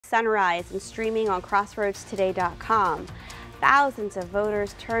sunrise and streaming on crossroadstoday.com. Thousands of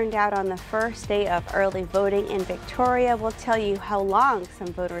voters turned out on the first day of early voting in Victoria. We'll tell you how long some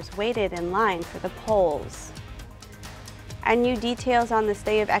voters waited in line for the polls. And new details on this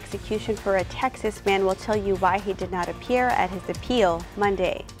day of execution for a Texas man will tell you why he did not appear at his appeal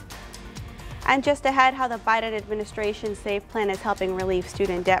Monday. And just ahead, how the Biden administration's SAVE plan is helping relieve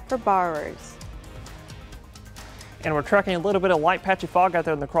student debt for borrowers. And we're tracking a little bit of light patchy fog out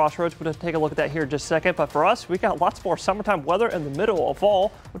there in the crossroads. We'll take a look at that here in just a second. But for us, we got lots more summertime weather in the middle of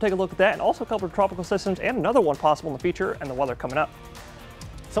fall. We'll take a look at that and also a couple of tropical systems and another one possible in the future and the weather coming up.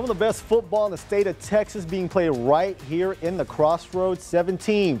 Some of the best football in the state of Texas being played right here in the crossroads. 7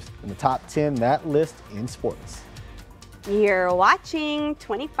 teams in the top 10, that list in sports. You're watching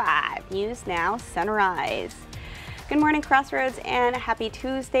 25 News Now Sunrise. Good morning, Crossroads, and happy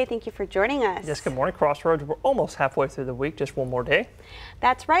Tuesday. Thank you for joining us. Yes, good morning, Crossroads. We're almost halfway through the week, just one more day.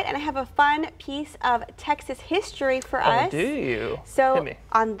 That's right, and I have a fun piece of Texas history for us. Oh, do you? So,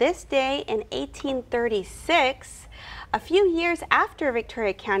 on this day in 1836, a few years after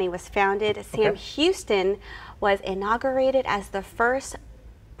Victoria County was founded, Sam Houston was inaugurated as the first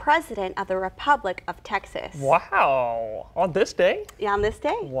President of the Republic of Texas. Wow. On this day? Yeah, on this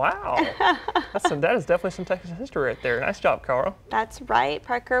day. Wow. That is definitely some Texas history right there. Nice job, Carl. That's right,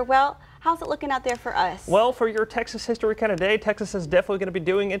 Parker. Well, how's it looking out there for us? Well, for your Texas history kind of day, Texas is definitely going to be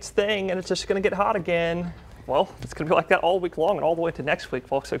doing its thing, and it's just going to get hot again. Well, it's going to be like that all week long and all the way to next week,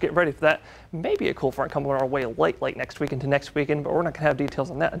 folks, so get ready for that. Maybe a cool front coming our way late next week into next weekend, but we're not going to have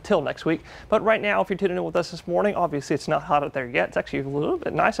details on that until next week. But right now, if you're tuning in with us this morning, obviously it's not hot out there yet. It's actually a little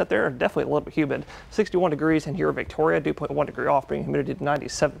bit nice out there, definitely a little bit humid. 61 degrees in here in Victoria, dew point 1 degree off, bringing humidity to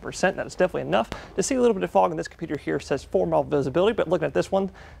 97%. That is definitely enough to see a little bit of fog, and this computer here says 4-mile visibility, but looking at this one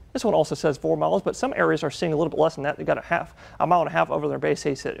also says 4 miles, but some areas are seeing a little bit less than that. They got a mile and a half over their base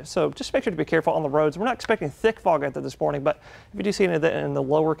city. So just make sure to be careful on the roads. We're not expecting thick fog out there this morning, but if you do see any of that in the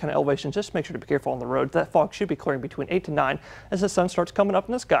lower kind of elevations, just make sure to be careful on the road. That fog should be clearing between 8 to 9 as the sun starts coming up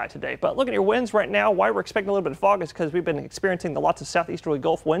in the sky today. But look at your winds right now. Why we're expecting a little bit of fog is because we've been experiencing lots of southeasterly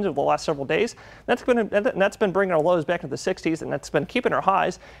Gulf winds over the last several days. That's been bringing our lows back into the 60s, and that's been keeping our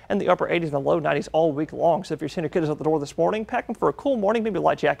highs in the upper 80s and the low 90s all week long. So if you're seeing your kids out the door this morning, pack them for a cool morning, maybe a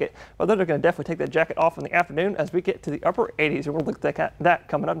light jacket, but they're going to definitely take that jacket off in the afternoon as we get to the upper 80s. And we'll look at that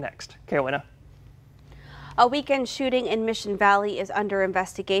coming up next. Carolina. A weekend shooting in Mission Valley is under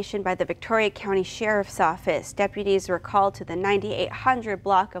investigation by the Victoria County Sheriff's Office. Deputies were called to the 9800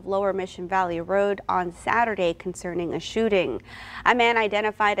 block of Lower Mission Valley Road on Saturday concerning a shooting. A man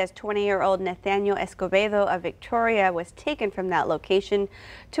identified as 20-year-old Nathaniel Escobedo of Victoria was taken from that location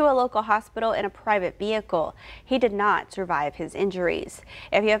to a local hospital in a private vehicle. He did not survive his injuries.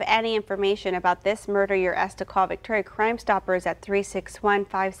 If you have any information about this murder, you're asked to call Victoria Crime Stoppers at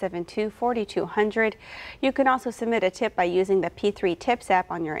 361-572-4200. You can also submit a tip by using the P3 Tips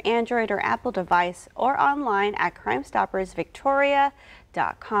app on your Android or Apple device or online at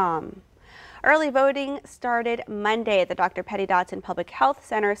crimestoppersvictoria.com. Early voting started Monday. The Dr. Petty Dotson Public Health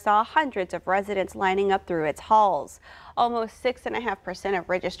Center saw hundreds of residents lining up through its halls. Almost 6.5% of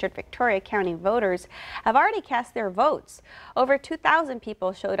registered Victoria County voters have already cast their votes. Over 2,000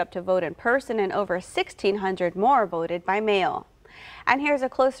 people showed up to vote in person, and over 1,600 more voted by mail. And here's a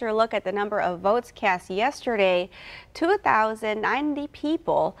closer look at the number of votes cast yesterday. 2,090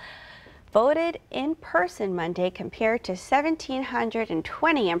 people voted in person Monday compared to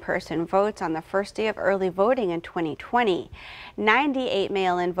 1,720 in-person votes on the first day of early voting in 2020. 98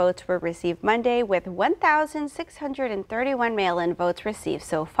 mail-in votes were received Monday, with 1,631 mail-in votes received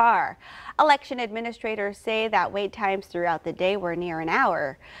so far. Election administrators say that wait times throughout the day were near an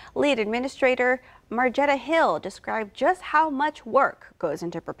hour. Lead administrator Margetta Hill described just how much work goes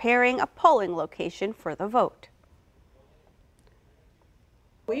into preparing a polling location for the vote.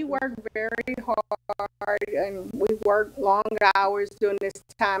 We work very hard and we work long hours during this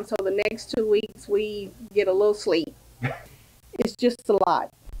time, so the next 2 weeks we get a little sleep. It's just a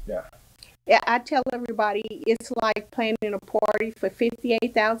lot. Yeah, I tell everybody it's like planning a party for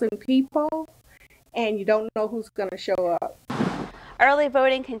 58,000 people and you don't know who's going to show up. Early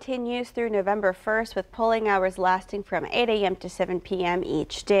voting continues through November 1st, with polling hours lasting from 8 a.m. to 7 p.m.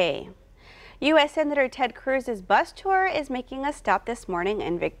 each day. U.S. Senator Ted Cruz's bus tour is making a stop this morning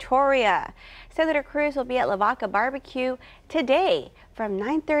in Victoria. Senator Cruz will be at Lavaca Barbecue today from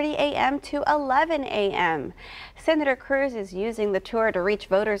 9:30 a.m. to 11 a.m. Senator Cruz is using the tour to reach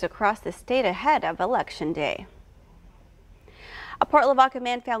voters across the state ahead of Election Day. A Port Lavaca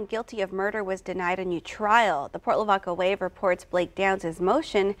man found guilty of murder was denied a new trial. The Port Lavaca Wave reports Blake Downs'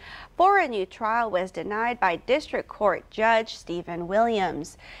 motion for a new trial was denied by District Court Judge Stephen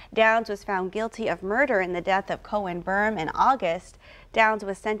Williams. Downs was found guilty of murder in the death of Cohen Berm in August. Downs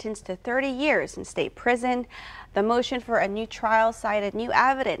was sentenced to 30 years in state prison. The motion for a new trial cited new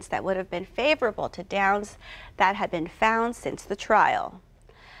evidence that would have been favorable to Downs that had been found since the trial.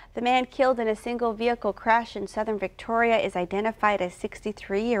 The man killed in a single vehicle crash in southern Victoria is identified as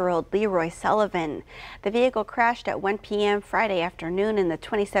 63-year-old Leroy Sullivan. The vehicle crashed at 1 p.m. Friday afternoon in the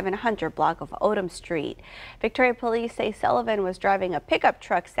 2700 block of Odom Street. Victoria police say Sullivan was driving a pickup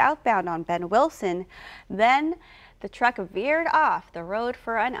truck southbound on Ben Wilson. Then the truck veered off the road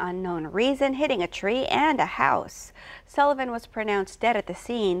for an unknown reason, hitting a tree and a house. Sullivan was pronounced dead at the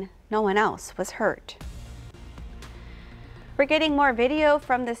scene. No one else was hurt. We're getting more video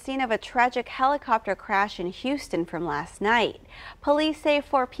from the scene of a tragic helicopter crash in Houston from last night. Police say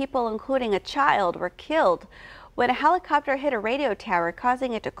 4 people, including a child, were killed when a helicopter hit a radio tower,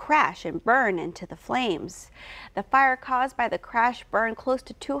 causing it to crash and burn into the flames. The fire caused by the crash burned close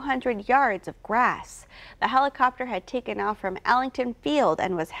to 200 yards of grass. The helicopter had taken off from Ellington Field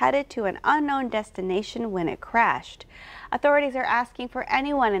and was headed to an unknown destination when it crashed. Authorities are asking for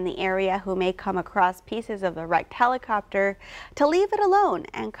anyone in the area who may come across pieces of the wrecked helicopter to leave it alone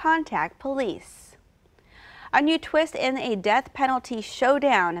and contact police. A new twist in a death penalty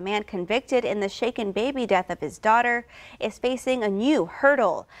showdown. A man convicted in the shaken baby death of his daughter is facing a new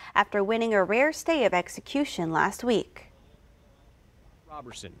hurdle after winning a rare stay of execution last week.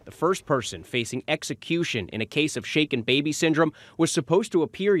 Robertson, the first person facing execution in a case of shaken baby syndrome, was supposed to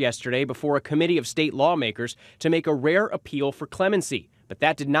appear yesterday before a committee of state lawmakers to make a rare appeal for clemency, but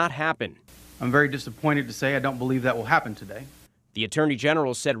that did not happen. I'm very disappointed to say I don't believe that will happen today. The Attorney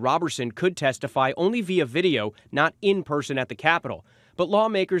General said Robertson could testify only via video, not in person at the Capitol. But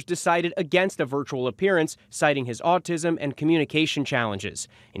lawmakers decided against a virtual appearance, citing his autism and communication challenges.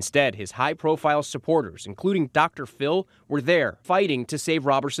 Instead, his high-profile supporters, including Dr. Phil, were there fighting to save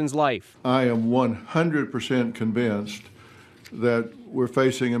Robertson's life. I am 100% convinced that we're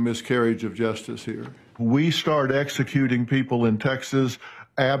facing a miscarriage of justice here. We start executing people in Texas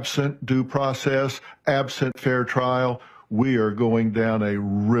absent due process, absent fair trial. We are going down a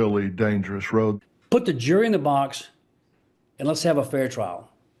really dangerous road. Put the jury in the box and let's have a fair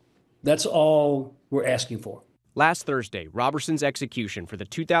trial. That's all we're asking for. Last Thursday, Robertson's execution for the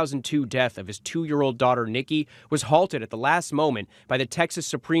 2002 death of his 2-year-old daughter, Nikki, was halted at the last moment by the Texas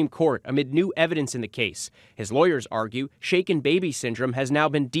Supreme Court amid new evidence in the case. His lawyers argue shaken baby syndrome has now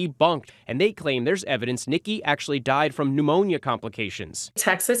been debunked, and they claim there's evidence Nikki actually died from pneumonia complications.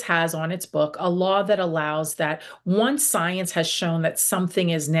 Texas has on its book a law that allows that once science has shown that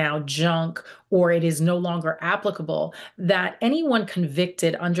something is now junk or it is no longer applicable, that anyone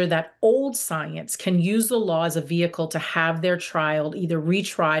convicted under that old science can use the law as a vehicle to have their trial either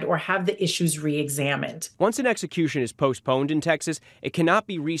retried or have the issues re-examined. Once an execution is postponed in Texas, it cannot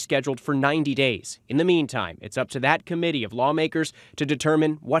be rescheduled for 90 days. In the meantime, it's up to that committee of lawmakers to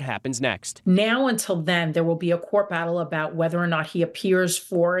determine what happens next. Now until then, there will be a court battle about whether or not he appears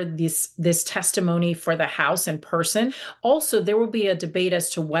for this testimony for the House in person. Also, there will be a debate as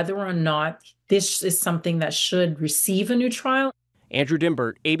to whether or not this is something that should receive a new trial. Andrew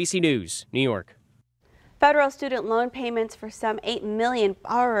Dimbert, ABC News, New York. Federal student loan payments for some 8 million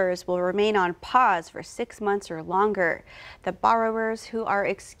borrowers will remain on pause for 6 months or longer. The borrowers who are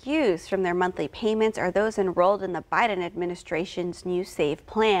excused from their monthly payments are those enrolled in the Biden administration's new SAVE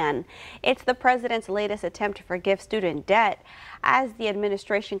plan. It's the president's latest attempt to forgive student debt as the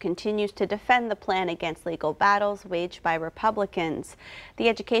administration continues to defend the plan against legal battles waged by Republicans. The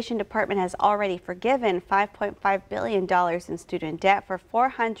Education Department has already forgiven $5.5 billion in student debt for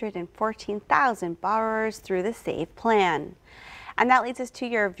 414,000 borrowers through the SAVE plan. And that leads us to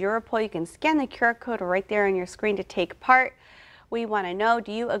your viewer poll. You can scan the QR code right there on your screen to take part. We want to know,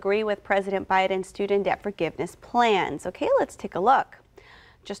 do you agree with President Biden's student debt forgiveness plans? Okay, let's take a look.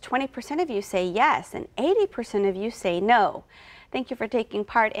 Just 20% of you say yes, and 80% of you say no. Thank you for taking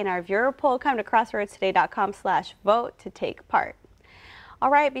part in our viewer poll. Come to crossroadstoday.com/vote to take part. All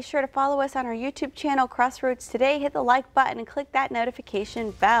right, be sure to follow us on our YouTube channel, Crossroads Today. Hit the like button and click that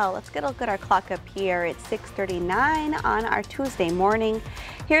notification bell. Let's get a look at our clock up here. It's 6:39 on our Tuesday morning.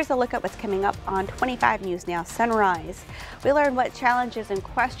 Here's a look at what's coming up on 25 News Now Sunrise. We learn what challenges and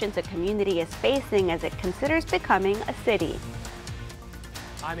questions a community is facing as it considers becoming a city.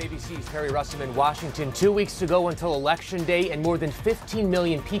 I'm ABC's Terry Russum in Washington. 2 weeks to go until Election Day, and more than 15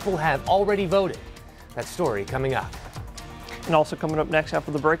 million people have already voted. That story coming up. And also coming up next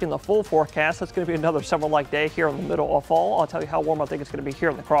after the break in the full forecast, it's going to be another summer-like day here in the middle of fall. I'll tell you how warm I think it's going to be here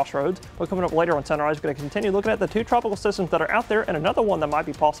in the Crossroads. But coming up later on Sunrise, we're going to continue looking at the 2 tropical systems that are out there and another one that might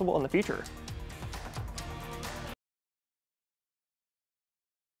be possible in the future.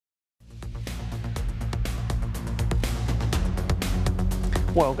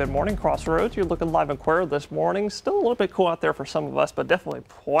 Well, good morning, Crossroads. You're looking live in Cuero this morning. Still a little bit cool out there for some of us, but definitely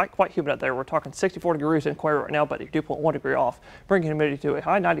quite humid out there. We're talking 64 degrees in Cuero right now, but you do put 1 degree off, bringing humidity to a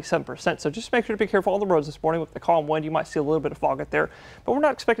high 97%. So just make sure to be careful on the roads this morning with the calm wind. You might see a little bit of fog out there, but we're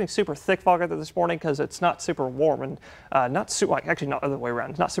not expecting super thick fog out there this morning because it's not super warm and not the other way around.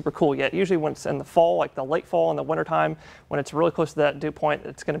 It's not super cool yet. Usually when it's in the fall, like the late fall and the winter time, when it's really close to that dew point,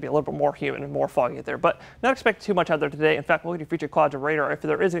 it's going to be a little bit more humid and more foggy out there, but not expecting too much out there today. In fact, we'll look at your future clouds and radar. If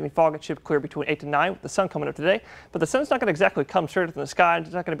there is any fog, it should clear between 8 to 9 with the sun coming up today. But the sun's not going to exactly come straight up in the sky.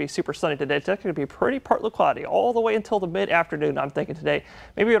 It's not going to be super sunny today. It's actually going to be pretty partly cloudy all the way until the mid-afternoon, I'm thinking today.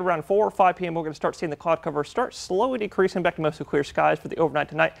 Maybe at around 4 or 5 p.m. we're going to start seeing the cloud cover start slowly decreasing back to mostly clear skies for the overnight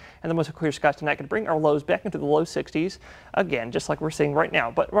tonight. And the mostly clear skies tonight can bring our lows back into the low 60s again, just like we're seeing right now.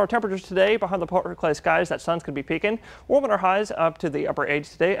 But our temperatures today behind the partly cloudy skies, that sun's going to be peaking. Warming our highs up to the upper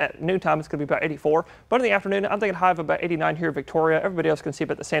 80s today. At noontime, it's going to be about 84. But in the afternoon, I'm thinking high of about 89 here in Victoria. Everybody else can see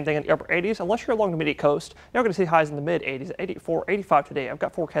about the same thing in the upper 80s. Unless you're along the midi coast, you're going to see highs in the mid 80s, 84, 85 today. I've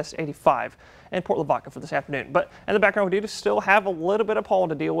got forecast 85 in Port Lavaca for this afternoon. But in the background, we do still have a little bit of pollen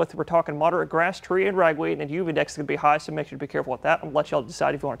to deal with. We're talking moderate grass, tree, and ragweed, and UV index is going to be high, so make sure to be careful with that. I'll let y'all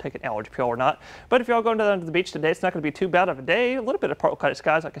decide if you want to take an allergy pill or not. But if y'all going down to the beach today, it's not going to be too bad of a day. A little bit of partly cloudy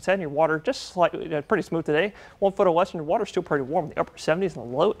skies, like I said, and your water just slightly pretty smooth today. 1 foot or less, and your water's still pretty warm in the upper 70s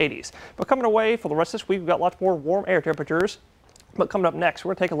and the low 80s. But coming away for the rest of this week, we've got lots more warm air temperatures. But coming up next, we're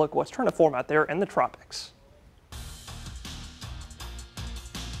going to take a look at what's trying to form out there in the tropics.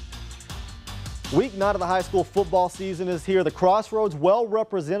 Week 9 of the high school football season is here. The Crossroads well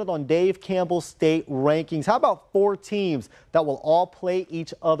represented on Dave Campbell's state rankings. How about 4 teams that will all play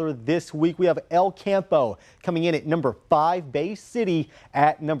each other this week? We have El Campo coming in at number 5, Bay City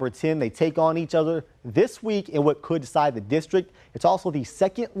at number 10. They take on each other this week in what could decide the district. It's also the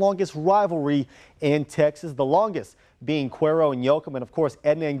second longest rivalry in Texas, the longest being Cuero and Yoakum, and of course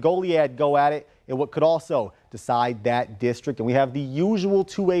Edna and Goliad go at it in what could also decide that district. And we have the usual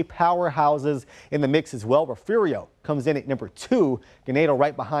 2A powerhouses in the mix as well. Refugio comes in at number 2, Ganado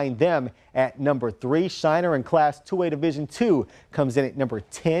right behind them at number 3. Shiner in Class 2A Division 2 comes in at number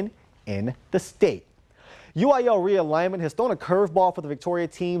 10 in the state. UIL realignment has thrown a curveball for the Victoria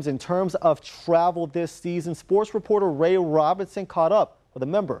teams in terms of travel this season. Sports reporter Ray Robinson caught up with a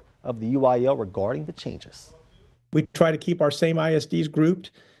member of the UIL regarding the changes. We try to keep our same ISDs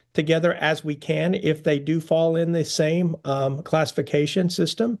grouped together as we can if they do fall in the same classification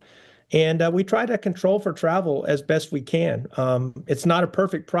system. And we try to control for travel as best we can. It's not a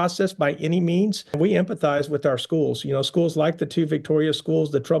perfect process by any means. We empathize with our schools. You know, schools like the 2 Victoria schools,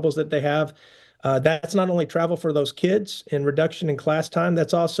 the troubles that they have. That's not only travel for those kids and reduction in class time,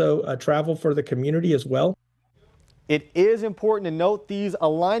 that's also travel for the community as well. It is important to note these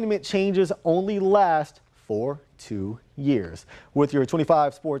alignment changes only last for 2 years. With your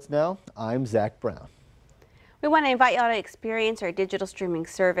 25 Sports Now, I'm Zach Brown. We want to invite y'all to experience our digital streaming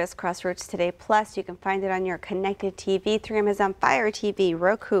service, Crossroads Today Plus. You can find it on your connected TV through Amazon Fire TV,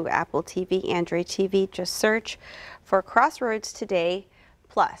 Roku, Apple TV, Android TV. Just search for Crossroads Today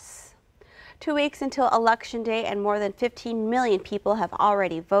Plus. 2 weeks until Election Day, and more than 15 million people have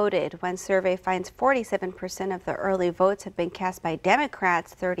already voted. One survey finds 47% of the early votes have been cast by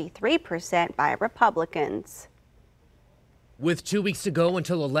Democrats, 33% by Republicans. With 2 weeks to go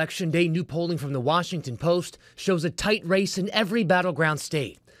until Election Day, new polling from the Washington Post shows a tight race in every battleground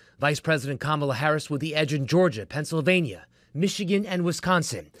state. Vice President Kamala Harris with the edge in Georgia, Pennsylvania, Michigan, and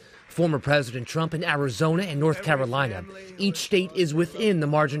Wisconsin. Former President Trump in Arizona and North Carolina. Each state is within the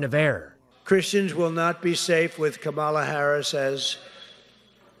margin of error. Christians will not be safe with Kamala Harris as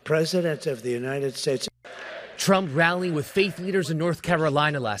President of the United States. Trump rallying with faith leaders in North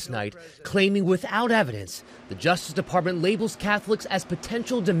Carolina last night, claiming without evidence the Justice Department labels Catholics as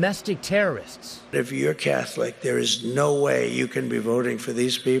potential domestic terrorists. If you're Catholic, there is no way you can be voting for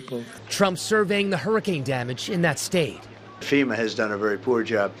these people. Trump surveying the hurricane damage in that state. FEMA has done a very poor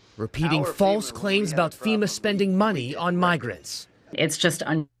job. Repeating false claims about FEMA spending money on migrants. It's just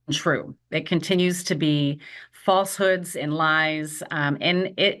untrue. It continues to be falsehoods and lies,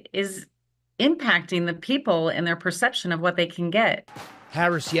 and it is impacting the people and their perception of what they can get.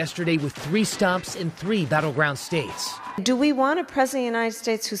 Harris yesterday with 3 stops in 3 battleground states. Do we want a president of the United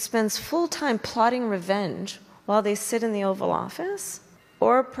States who spends full time plotting revenge while they sit in the Oval Office?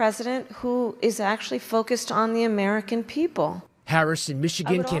 or a president who is actually focused on the American people. Harris in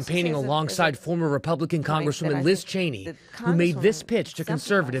Michigan campaigning alongside former Republican Congresswoman Liz Cheney, who made this pitch to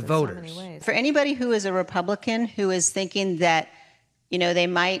conservative voters. For anybody who is a Republican who is thinking that, they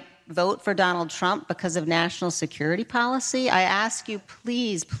might vote for Donald Trump because of national security policy, I ask you,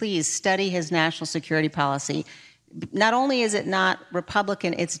 please, please study his national security policy. Not only is it not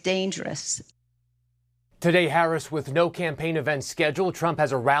Republican, it's dangerous. Today, Harris with no campaign events scheduled. Trump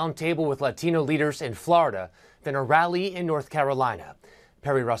has a roundtable with Latino leaders in Florida, then a rally in North Carolina.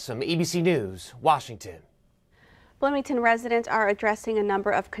 Perry Russum, ABC News, Washington. Bloomington residents are addressing a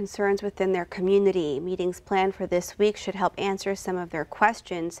number of concerns within their community. Meetings planned for this week should help answer some of their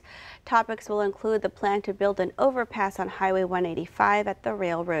questions. Topics will include the plan to build an overpass on Highway 185 at the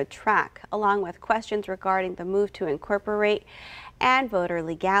railroad track, along with questions regarding the move to incorporate and voter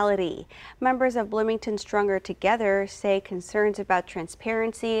legality. Members of Bloomington Stronger Together say concerns about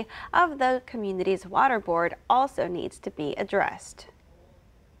transparency of the community's water board also needs to be addressed.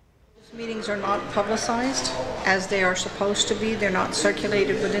 Meetings are not publicized as they are supposed to be. They're not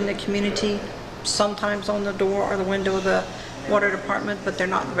circulated within the community, sometimes on the door or the window of the water department, but they're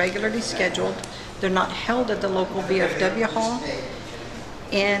not regularly scheduled. They're not held at the local VFW hall,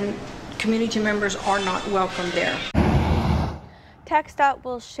 and community members are not welcome there. TxDOT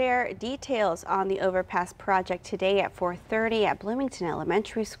will share details on the overpass project today at 4:30 at Bloomington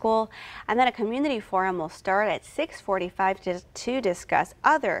Elementary School, and then a community forum will start at 6:45 to discuss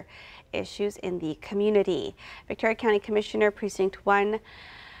other issues in the community. Victoria County Commissioner Precinct 1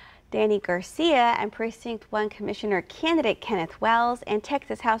 Danny Garcia and Precinct 1 Commissioner candidate Kenneth Wells and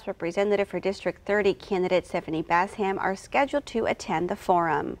Texas House Representative for District 30 candidate Stephanie Basham are scheduled to attend the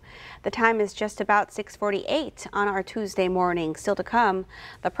forum. The time is just about 6:48 on our Tuesday morning. Still to come,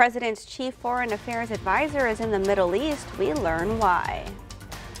 the President's Chief Foreign Affairs Advisor is in the Middle East. We learn why.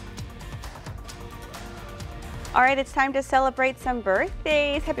 All right, it's time to celebrate some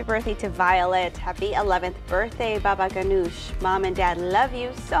birthdays. Happy birthday to Violet. Happy 11th birthday, Baba Ganoush. Mom and Dad love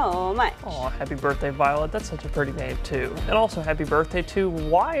you so much. Oh, happy birthday, Violet. That's such a pretty name, too. And also happy birthday to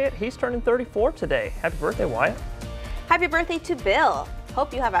Wyatt. He's turning 34 today. Happy birthday, Wyatt. Happy birthday to Bill.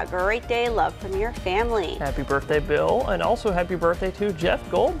 Hope you have a great day. Love from your family. Happy birthday, Bill. And also happy birthday to Jeff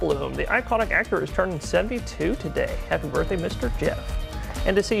Goldblum. The iconic actor is turning 72 today. Happy birthday, Mr. Jeff.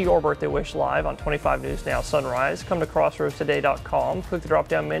 And to see your birthday wish live on 25 News Now Sunrise, come to crossroadstoday.com, click the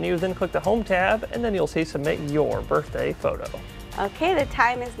drop-down menu, then click the Home tab, and then you'll see Submit Your Birthday Photo. Okay, the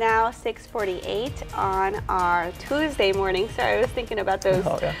time is now 6:48 on our Tuesday morning. Sorry, I was thinking about those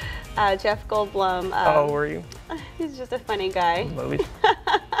Jeff Goldblum. Were you? He's just a funny guy. Movies.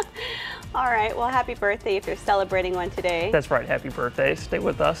 All right, well, happy birthday if you're celebrating one today. That's right, happy birthday. Stay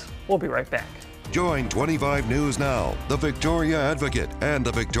with us. We'll be right back. Join 25 News Now, the Victoria Advocate, and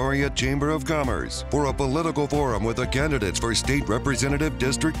the Victoria Chamber of Commerce for a political forum with the candidates for State Representative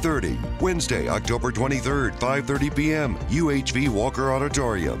District 30. Wednesday, October 23rd, 5:30 p.m., UHV Walker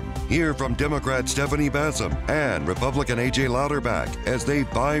Auditorium. Hear from Democrat Stephanie Basham and Republican A.J. Louderback as they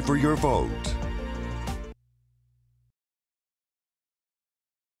vie for your vote.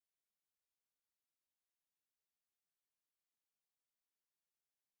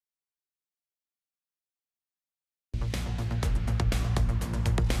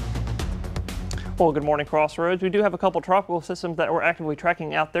 Well, good morning, Crossroads. We do have a couple tropical systems that we're actively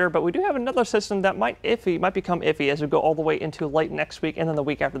tracking out there, but we do have another system that might become iffy as we go all the way into late next week and then the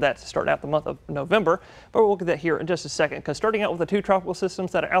week after that to start out the month of November. But we'll look at that here in just a second, because starting out with the two tropical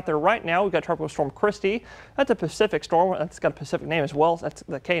systems that are out there right now, we've got Tropical Storm Christy. That's a Pacific storm. That's got a Pacific name as well. That's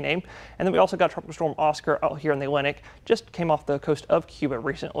the K name. And then we also got Tropical Storm Oscar out here in the Atlantic. Just came off the coast of Cuba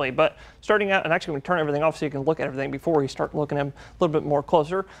recently. But starting out, and actually we turn everything off so you can look at everything before we start looking at them a little bit more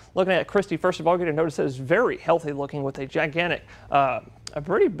closer. Looking at Christy, first of all, you're going to notice that it's very healthy looking with a gigantic, a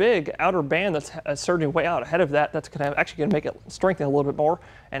pretty big outer band that's surging way out ahead of that. That's actually going to make it strengthen a little bit more.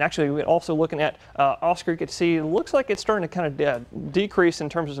 And actually, we're also looking at Oscar. You can see it looks like it's starting to kind of decrease in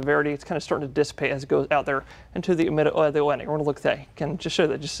terms of severity. It's kind of starting to dissipate as it goes out there into the Atlantic. We're going to look at that. Can just show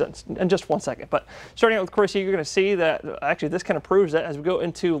that just in just 1 second. But starting out with Christy, you're going to see that actually this kind of proves that as we go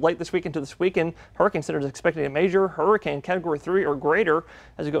into late this week into this weekend, Hurricane Center is expecting a major hurricane category 3 or greater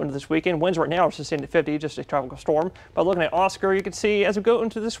as we go into this weekend. Winds right now are sustained at 50, just a tropical storm. But looking at Oscar, you can see as we we go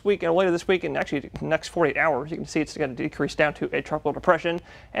into this week and later this week and actually the next 48 hours, you can see it's going to decrease down to a tropical depression,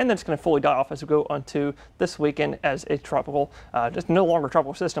 and then it's going to fully die off as we go onto this weekend as a tropical, just no longer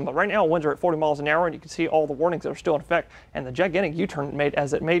tropical system. But right now winds are at 40 miles an hour, and you can see all the warnings that are still in effect and the gigantic U-turn it made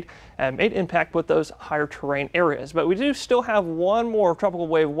as it made impact with those higher terrain areas. But we do still have one more tropical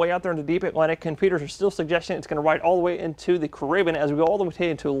wave way out there in the deep Atlantic. Computers are still suggesting it's going to ride all the way into the Caribbean as we go all the way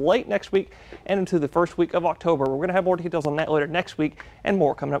into late next week and into the first week of October. We're going to have more details on that later next week and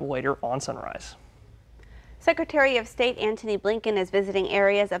more coming up later on Sunrise. Secretary of State Antony Blinken is visiting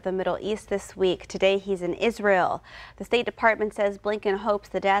areas of the Middle East this week. Today he's in Israel. The State Department says Blinken hopes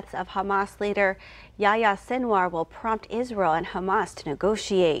the deaths of Hamas leader Yahya Sinwar will prompt Israel and Hamas to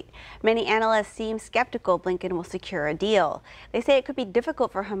negotiate. Many analysts seem skeptical Blinken will secure a deal. They say it could be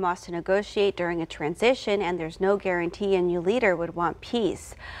difficult for Hamas to negotiate during a transition, and there's no guarantee a new leader would want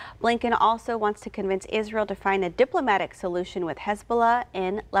peace. Blinken also wants to convince Israel to find a diplomatic solution with Hezbollah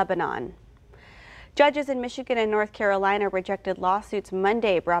in Lebanon. Judges in Michigan and North Carolina rejected lawsuits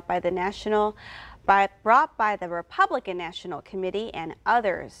Monday brought by the Republican National Committee and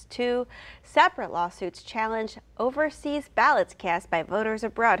others. Two separate lawsuits challenged overseas ballots cast by voters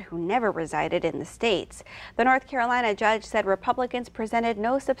abroad who never resided in the states. The North Carolina judge said Republicans presented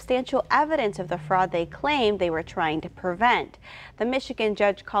no substantial evidence of the fraud they claimed they were trying to prevent. The Michigan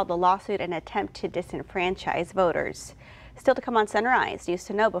judge called the lawsuit an attempt to disenfranchise voters. Still to come on Sunrise, news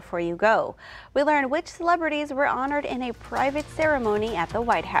to know before you go. We learn which celebrities were honored in a private ceremony at the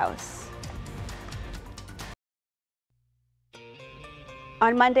White House.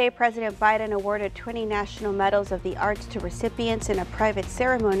 On Monday, President Biden awarded 20 National Medals of the Arts to recipients in a private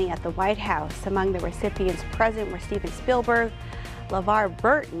ceremony at the White House. Among the recipients present were Steven Spielberg, LeVar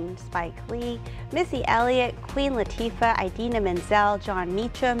Burton, Spike Lee, Missy Elliott, Queen Latifah, Idina Menzel, John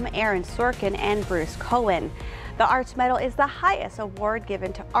Meacham, Aaron Sorkin, and Bruce Cohen. The Arts Medal is the highest award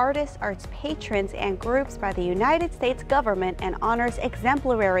given to artists, arts patrons, and groups by the United States government and honors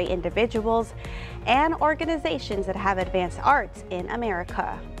exemplary individuals and organizations that have advanced arts in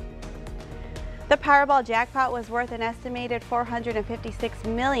America. The Powerball jackpot was worth an estimated $456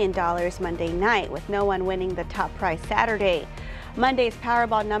 million Monday night, with no one winning the top prize Saturday. Monday's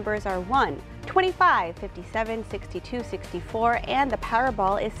Powerball numbers are 1, 25, 57, 62, 64, and the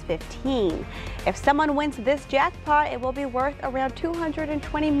Powerball is 15. If someone wins this jackpot, it will be worth around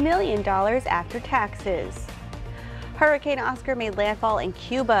 $220 million after taxes. Hurricane Oscar made landfall in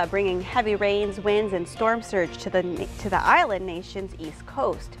Cuba, bringing heavy rains, winds, and storm surge to the island nation's east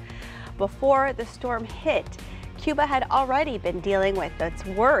coast. Before the storm hit, Cuba had already been dealing with its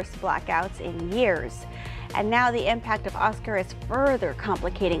worst blackouts in years. And now the impact of Oscar is further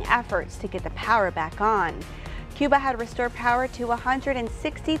complicating efforts to get the power back on. Cuba had restored power to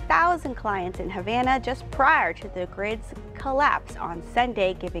 160,000 clients in Havana just prior to the grid's collapse on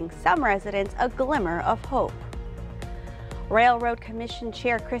Sunday, giving some residents a glimmer of hope. Railroad Commission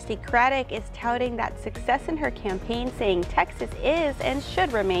Chair Christy Craddick is touting that success in her campaign, saying Texas is and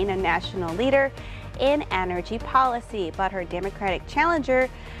should remain a national leader in energy policy, but her Democratic challenger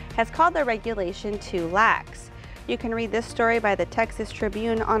has called the regulation too lax. You can read this story by the Texas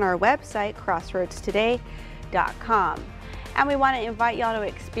Tribune on our website, crossroadstoday.com. And we want to invite y'all to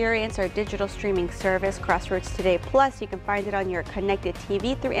experience our digital streaming service, Crossroads Today Plus. You can find it on your connected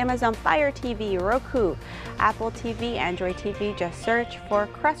TV through Amazon Fire TV, Roku, Apple TV, Android TV. Just search for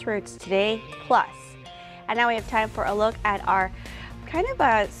Crossroads Today Plus. And now we have time for a look at our kind of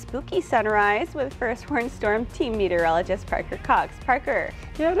a spooky sunrise with First Warn Storm Team meteorologist Parker Cox. Parker.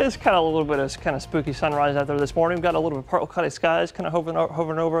 Yeah, it is kind of a little bit of kind of spooky sunrise out there this morning. We've got a little bit of partly cloudy skies kind of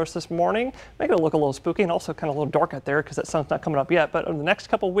hovering over us this morning, making it look a little spooky and also kind of a little dark out there because that sun's not coming up yet. But in the next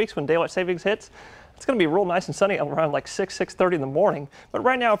couple of weeks when daylight savings hits, it's going to be real nice and sunny around like 6:30 in the morning. But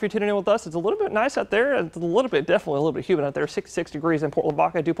right now, if you're tuning in with us, it's a little bit nice out there. It's definitely a little bit humid out there. 66 degrees in Port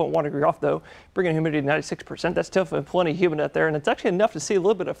Lavaca, dew point 1 degree off though, bringing humidity to 96%. That's definitely plenty humid out there, and it's actually enough to see a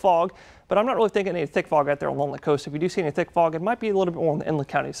little bit of fog. But I'm not really thinking any thick fog out there along the coast. If you do see any thick fog, it might be a little bit more in the inland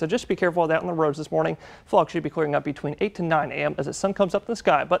counties. So just be careful of that on the roads this morning. Fog should be clearing up between 8 to 9 a.m. as the sun comes up in the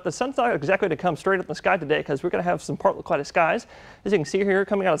sky. But the sun's not exactly to come straight up in the sky today because we're going to have some partly cloudy skies, as you can see here,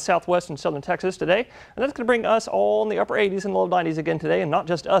 coming out of southwest and southern Texas today. And that's going to bring us all in the upper 80s and low 90s again today. And not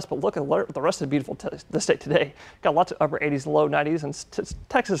just us, but look at the rest of the beautiful the state today. Got lots of upper 80s and low 90s, and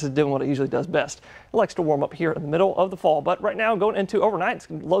Texas is doing what it usually does best. It likes to warm up here in the middle of the fall. But right now, going into overnight,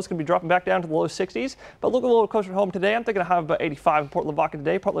 lows going to be dropping back back down to the low 60s. But look a little closer to home today. I'm thinking I have about 85 in Port Lavaca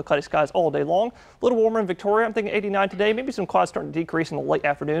today. Partly cloudy skies all day long. A little warmer in Victoria. I'm thinking 89 today. Maybe some clouds starting to decrease in the late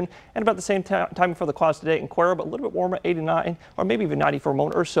afternoon. And about the same time for the clouds today in Cuero, but a little bit warmer, 89 or maybe even 90 for a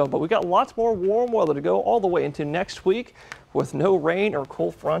moment or so. But we got lots more warm weather to go all the way into next week with no rain or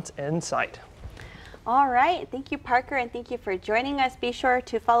cold fronts in sight. All right. Thank you, Parker, and thank you for joining us. Be sure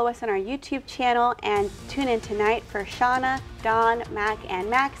to follow us on our YouTube channel and tune in tonight for Shauna, Don, Mac, and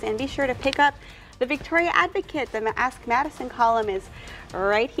Max. And be sure to pick up the Victoria Advocate. The Ask Madison column is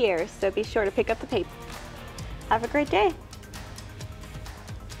right here, so be sure to pick up the paper. Have a great day.